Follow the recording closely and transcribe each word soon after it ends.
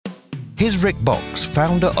Here's Rick Box,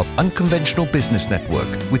 founder of Unconventional Business Network,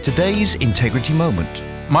 with today's Integrity Moment.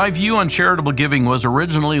 My view on charitable giving was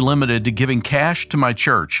originally limited to giving cash to my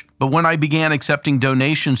church, but when I began accepting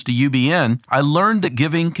donations to UBN, I learned that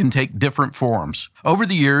giving can take different forms. Over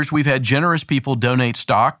the years, we've had generous people donate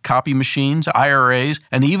stock, copy machines, IRAs,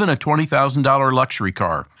 and even a $20,000 luxury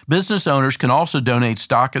car. Business owners can also donate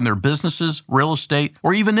stock in their businesses, real estate,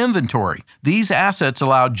 or even inventory. These assets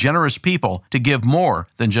allow generous people to give more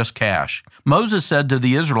than just cash. Moses said to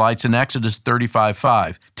the Israelites in Exodus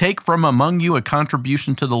 35:5, "Take from among you a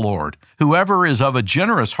contribution to the Lord. Whoever is of a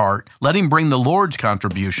generous heart, let him bring the Lord's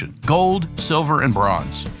contribution, gold, silver, and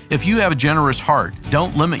bronze." If you have a generous heart,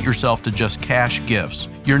 don't limit yourself to just cash gifts.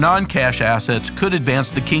 Your non-cash assets could advance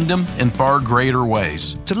the kingdom in far greater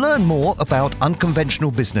ways. To learn more about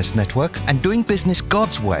Unconventional Business Network and doing business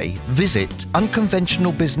God's way, visit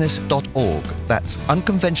unconventionalbusiness.org. That's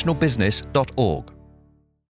unconventionalbusiness.org.